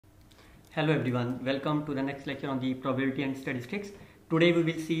Hello everyone, welcome to the next lecture on the probability and statistics. Today we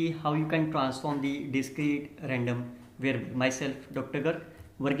will see how you can transform the discrete random variable. Myself, Dr. Garg,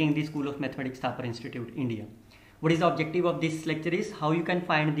 working in the School of Mathematics, Thapar Institute, India. What is the objective of this lecture is how you can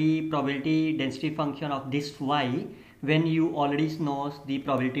find the probability density function of this y when you already know the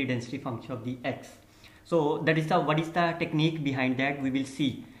probability density function of the x. So that is what is the technique behind that we will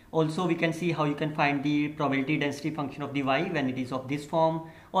see. Also we can see how you can find the probability density function of the y when it is of this form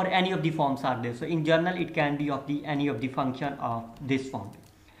or any of the forms are there. So in general it can be of the any of the function of this form.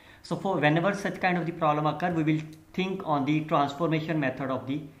 So for whenever such kind of the problem occur, we will think on the transformation method of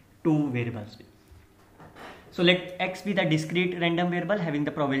the two variables. So let x be the discrete random variable having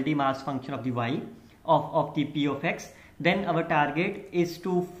the probability mass function of the y of the p of x. Then our target is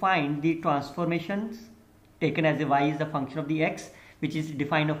to find the transformations taken as a y is the function of the x, which is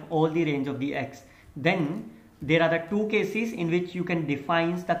defined of all the range of the x. Then there are the two cases in which you can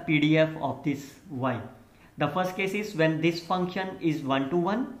define the PDF of this y. The first case is when this function is 1 to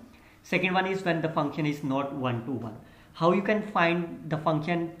 1. Second one is when the function is not 1 to 1. How you can find the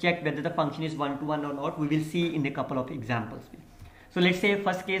function, check whether the function is 1 to 1 or not, we will see in a couple of examples. So let's say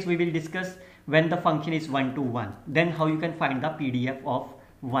first case we will discuss when the function is 1 to 1. Then how you can find the PDF of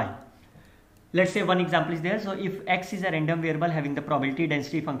y. Let's say one example is there. So if x is a random variable having the probability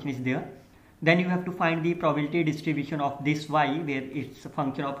density function is there, then you have to find the probability distribution of this y where it's a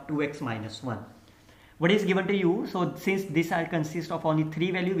function of 2x minus 1. What is given to you? So since this consists of only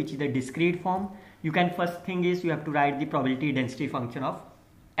 3 value, which is the discrete form, you can first thing is you have to write the probability density function of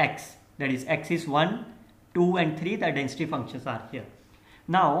x. That is x is 1, 2 and 3, the density functions are here.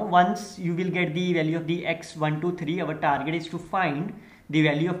 Now once you will get the value of the x 1, 2, 3, our target is to find the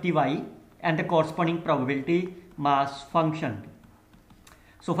value of the y and the corresponding probability mass function.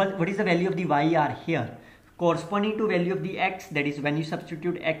 So first, what is the value of the y are here? Corresponding to value of the x, that is when you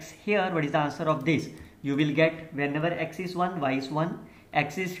substitute x here, what is the answer of this? You will get whenever x is 1, y is 1,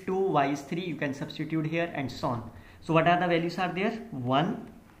 x is 2, y is 3, you can substitute here and so on. So what are the values are there?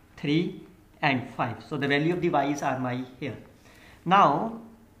 1, 3 and 5. So the value of the y's are my here. Now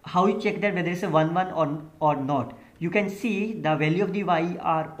how you check that whether it's a 1, 1 or not? You can see the value of the y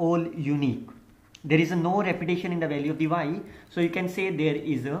are all unique. There is no repetition in the value of the y. So you can say there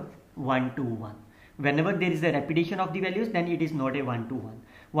is a 1 to 1. Whenever there is a repetition of the values, then it is not a 1 to 1.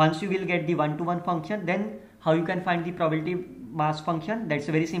 Once you will get the 1 to 1 function, then how you can find the probability mass function? That's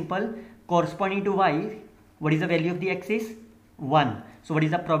very simple. Corresponding to y, what is the value of the x is? 1. So what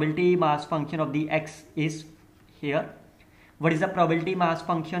is the probability mass function of the x is here. What is the probability mass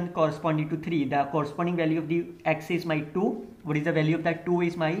function corresponding to 3? The corresponding value of the x is my 2. What is the value of that 2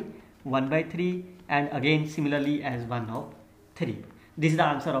 is my 1 by 3 and again similarly as 1 of 3. This is the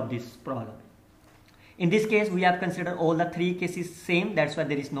answer of this problem. In this case we have considered all the 3 cases same, that's why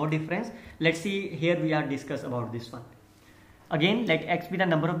there is no difference. Let's see here we are discuss about this one. Again let x be the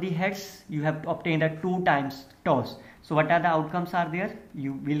number of the heads, you have to obtain the 2 times toss. So what are the outcomes are there?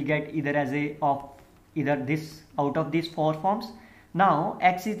 You will get either as a of either this out of these 4 forms. Now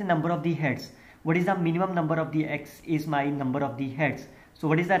x is the number of the heads. What is the minimum number of the x is my number of the heads. So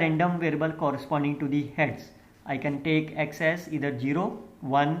what is the random variable corresponding to the heads? I can take x as either 0,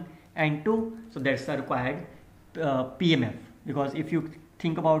 1 and 2. So that's the required PMF, because if you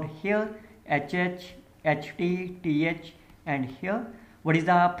think about here HH, HT, TH and here, what is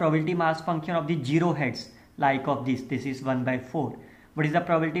the probability mass function of the 0 heads like of this is 1 by 4. What is the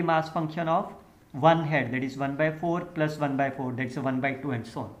probability mass function of 1 head? That is 1 by 4 plus 1 by 4, that's a 1 by 2 and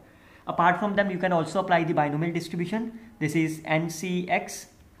so on. Apart from them you can also apply the binomial distribution. This is NCX,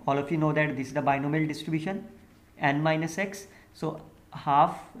 all of you know that this is the binomial distribution, n minus x. So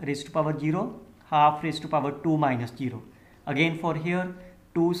half raised to power 0, half raised to power 2 minus 0. Again for here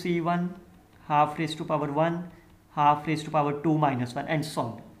 2C1, half raised to power 1, half raised to power 2 minus 1 and so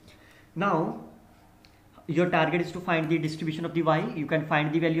on. Now your target is to find the distribution of the y. You can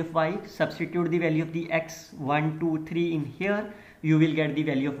find the value of y, substitute the value of the x 1, 2, 3 in here. You will get the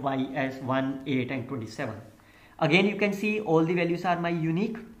value of y as 1, 8 and 27. Again you can see all the values are my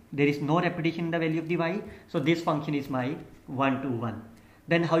unique. There is no repetition in the value of the y. So this function is my 1 to 1.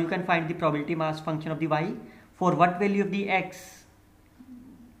 Then how you can find the probability mass function of the y? For what value of the x?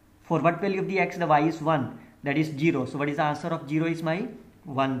 For what value of the x the y is 1, that is 0. So what is the answer of 0 is my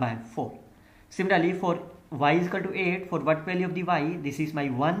 1 by 4. Similarly for y is equal to 8, for what value of the y? This is my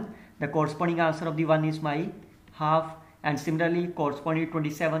 1. The corresponding answer of the 1 is my half. And similarly corresponding to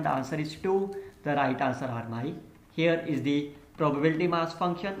 27, the answer is 2. The right answer are my, here is the probability mass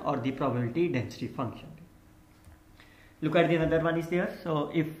function or the probability density function. Look at the another one is there.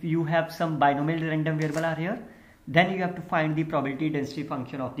 So if you have some binomial random variable are here, Then you have to find the probability density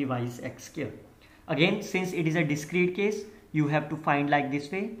function of the y is x square. Again, since it is a discrete case, you have to find like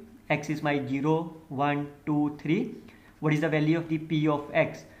this way. X is my 0, 1, 2, 3. What is the value of the p of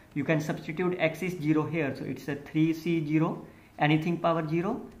x? You can substitute x is 0 here, so it's a 3c0, anything power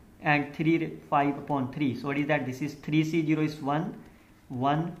 0, and 3 5 upon 3. So what is that? This is 3c0 is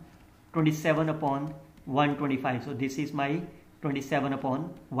 1, 27 upon 125. So this is my 27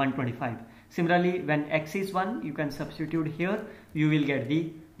 upon 125. Similarly, when x is 1, you can substitute here, you will get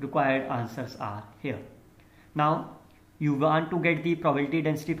the required answers are here. Now you want to get the probability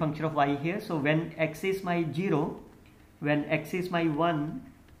density function of y here. So when x is my 0, when x is my 1,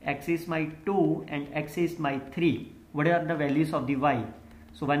 x is my 2, and x is my 3, what are the values of the y?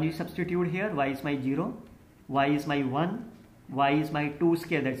 So when you substitute here, y is my 0, y is my 1, y is my 2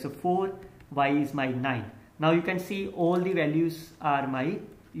 square, that's a 4, y is my 9. Now you can see all the values are my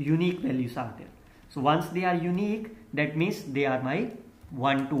unique values are there. So once they are unique, that means they are my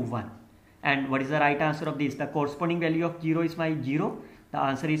 1 to 1. And what is the right answer of this? The corresponding value of 0 is my 0. The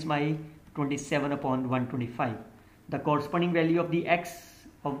answer is my 27 upon 125. The corresponding value of the x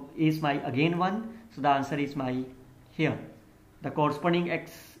is my again 1. So the answer is my here. The corresponding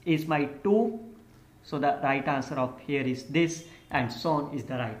x is my 2. So the right answer of here is this, and so on is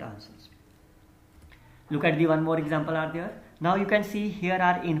the right answers. Look at the one more example are there. Now you can see here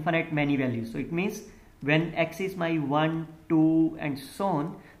are infinite many values. So it means when x is my 1, 2, and so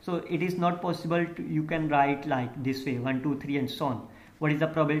on, so it is not possible to, you can write like this way 1, 2, 3 and so on. What is the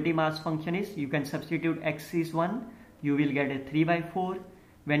probability mass function is? You can substitute x is 1, you will get a 3 by 4.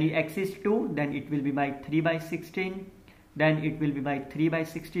 When you x is 2, then it will be by 3 by 16, then it will be by 3 by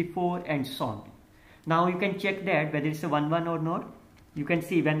 64 and so on. Now you can check that whether it's a 1, 1 or not. You can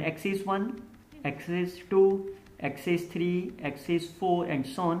see when x is 1, x is 2, x is 3, x is 4 and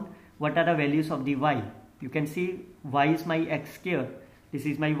so on, what are the values of the y? You can see y is my x square. This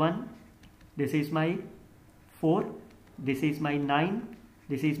is my 1, this is my 4, this is my 9,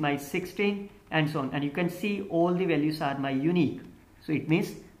 this is my 16 and so on. And you can see all the values are my unique. So it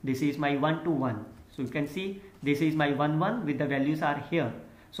means this is my 1 to 1. So you can see this is my 1, 1 with the values are here.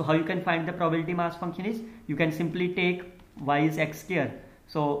 So how you can find the probability mass function is, you can simply take y is x square.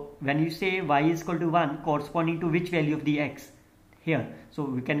 So when you say y is equal to 1, corresponding to which value of the x? Here. So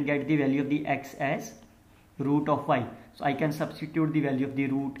we can get the value of the x as root of y. So I can substitute the value of the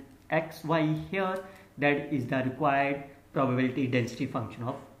root x y here. That is the required probability density function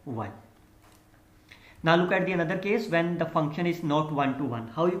of y. Now look at the another case when the function is not 1 to 1.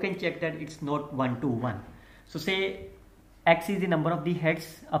 How you can check that it's not 1 to 1? So say x is the number of the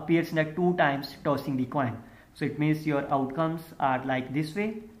heads appears in the 2 times tossing the coin. So it means your outcomes are like this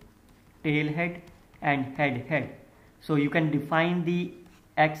way, tail head and head head. So you can define the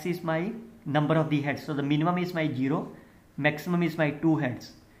x is my number of the heads. So the minimum is my 0, maximum is my 2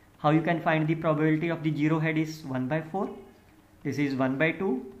 heads. How you can find the probability of the 0 head is 1 by 4. This is 1 by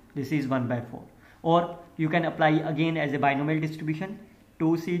 2. This is 1 by 4. Or you can apply again as a binomial distribution.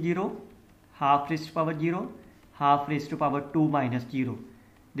 2c0 half raised to power 0 half raised to power 2 minus 0.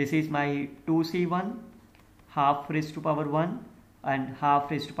 This is my 2c1 half raised to power 1 and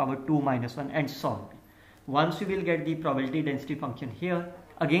half raised to power 2 minus 1 and so on. Once you will get the probability density function here,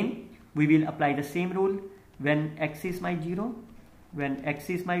 again we will apply the same rule. When x is my 0, when x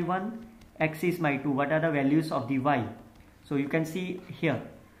is my 1, x is my 2, what are the values of the y? So you can see here.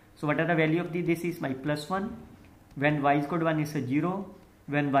 So what are the value of the, this is my plus 1. When y is equal to 1 is a 0.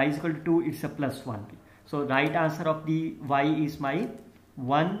 When y is equal to 2 it's a plus 1. So right answer of the y is my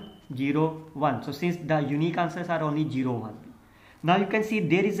 1, 0, 1. So since the unique answers are only 0, 1. Now you can see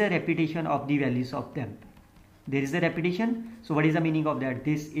there is a repetition of the values of them. There is a repetition. So what is the meaning of that?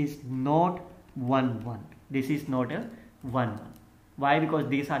 This is not 1, 1. This is not a 1, 1. Why? Because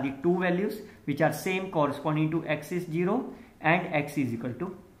these are the two values which are same corresponding to x is 0 and x is equal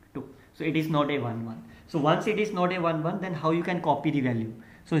to 2. So it is not a 1, 1. So once it is not a 1, 1, then how you can copy the value?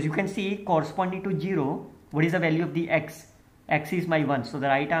 So as you can see, corresponding to 0, what is the value of the x? X is my 1. So the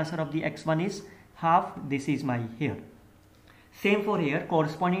right answer of the x1 is half. This is my here. Same for here,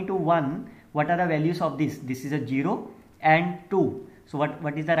 corresponding to 1, what are the values of this? This is a 0 and 2. So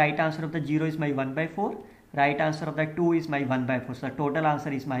what is the right answer of the 0 is my 1 by 4. Right answer of the 2 is my 1 by 4. So the total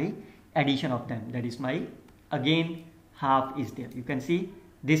answer is my addition of them. That is my, again, half is there. You can see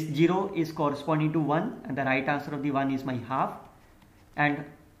this 0 is corresponding to 1 and the right answer of the 1 is my half. And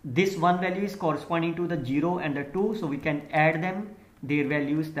this 1 value is corresponding to the 0 and the 2. So we can add them, their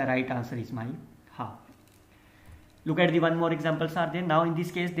values. The right answer is my half. Look at the one more examples are there. Now in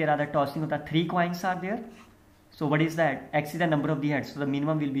this case there are the tossing of the 3 coins are there. So what is that? X is the number of the heads. So the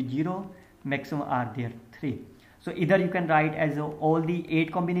minimum will be 0, maximum are there 3. So either you can write as all the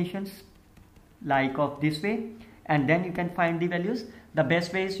 8 combinations like of this way, and then you can find the values. The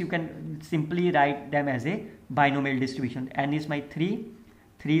best way is you can simply write them as a binomial distribution. N is my 3,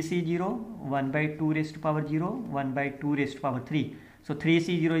 3C0, 1 by 2 raised to power 0, 1 by 2 raised to power 3. So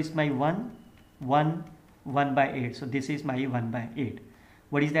 3C0 is my 1, 1, 1 by 8. So this is my 1 by 8.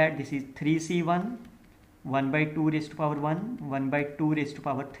 What is that? This is 3C1, 1 by 2 raised to power 1, 1 by 2 raised to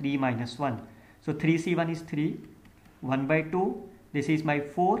power 3 minus 1. So 3C1 is 3, 1 by 2, this is my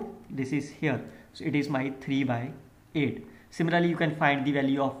 4, this is here. So it is my 3 by 8. Similarly, you can find the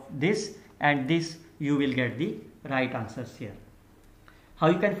value of this, and this you will get the right answers here. How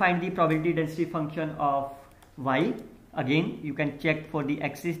you can find the probability density function of y? Again, you can check for the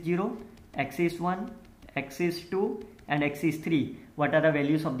x is 0, x is 1, x is 2 and x is 3. What are the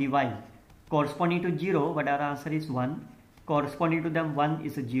values of the y? Corresponding to 0, what our answer is 1. Corresponding to them 1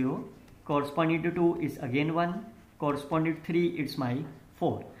 is a 0. Corresponding to 2 is again 1. Corresponding to 3 it's my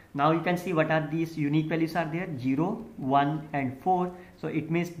 4. Now you can see what are these unique values are there, 0, 1 and 4. So it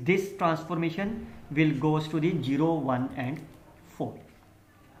means this transformation will goes to the 0, 1 and 4.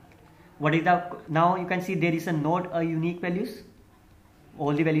 What is the, now you can see there is a not a unique values.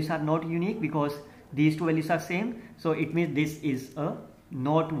 All the values are not unique because these two values are same. So it means this is a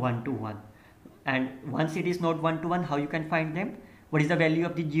not 1 to 1. And once it is not 1 to 1, how you can find them? What is the value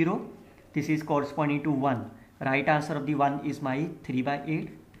of the 0? This is corresponding to 1. Right answer of the 1 is my 3 by 8.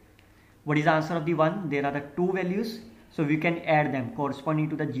 What is the answer of the 1? There are the two values. So we can add them corresponding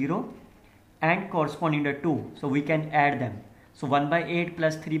to the 0 and corresponding to 2. So we can add them. So 1 by 8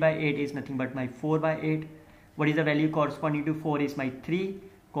 plus 3 by 8 is nothing but my 4 by 8. What is the value corresponding to 4 is my 3.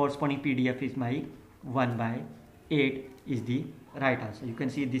 Corresponding PDF is my 1 by 8 is the right answer. You can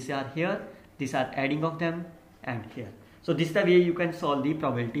see these are here. These are adding of them and here. So this is the way you can solve the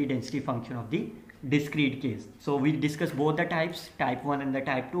probability density function of the discrete case. So we discuss both the types, type 1 and the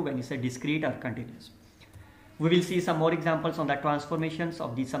type 2, when it's a discrete or continuous. We will see some more examples on the transformations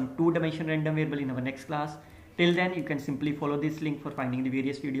of the some 2-dimensional random variable in our next class. Till then, you can simply follow this link for finding the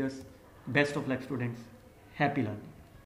various videos. Best of luck, students. Happy learning.